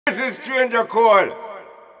is Stranger Call,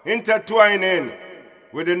 intertwining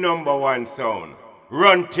with the #1 sound,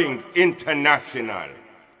 Run Things International.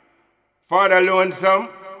 Father Lonesome,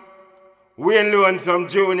 Wayne Lonesome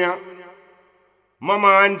Jr.,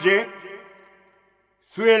 Mama Angie,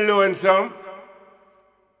 Swing Lonesome,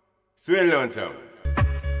 Swing Lonesome.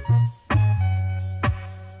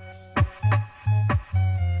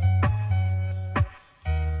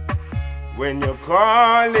 When you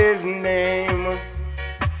call his name,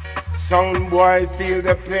 sound boy feel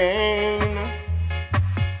the pain.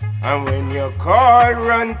 And when you call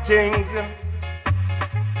Run Things,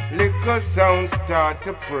 little sound start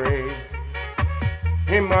to pray.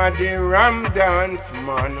 Him a the ram dance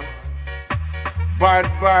man,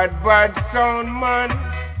 bad sound man.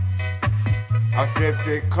 I say if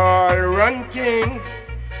you call Run Things,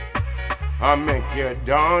 I make you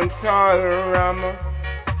dance all ram.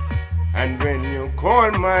 And when you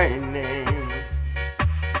call my name,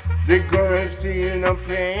 the girls feel no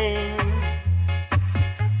pain.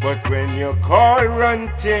 But when you call Run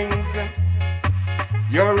Things,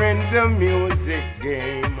 you're in the music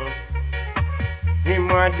game.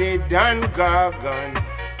 Him a the Dan Gargan,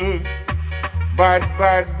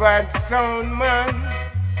 bad sound man.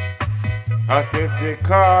 As if you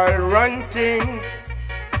call Run Things,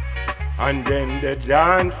 and then the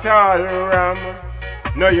dance all ram.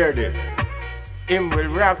 Now hear this. Him will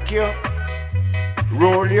rock you,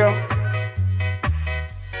 roll you,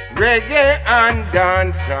 reggae and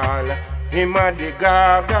dancehall. Him a the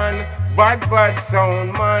gargan, bad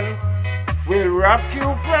sound man. Will rock you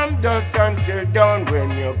from dusk until dawn when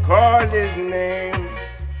you call his name.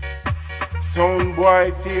 Sound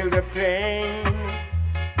boy feel the pain.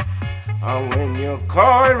 And when you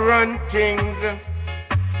call Run Things,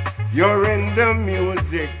 you're in the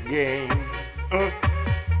music game.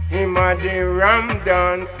 Him a the ram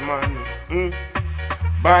dance man,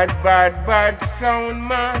 bad sound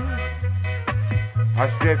man.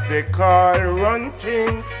 As if they call Run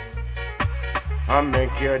Things, I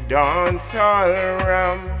make you dance all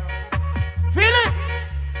around. Feel it?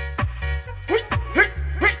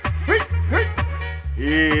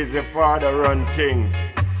 He's the father Run Things.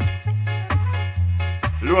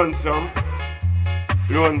 Lonesome,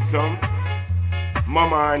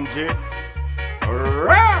 Mama Angie.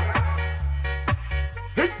 Right.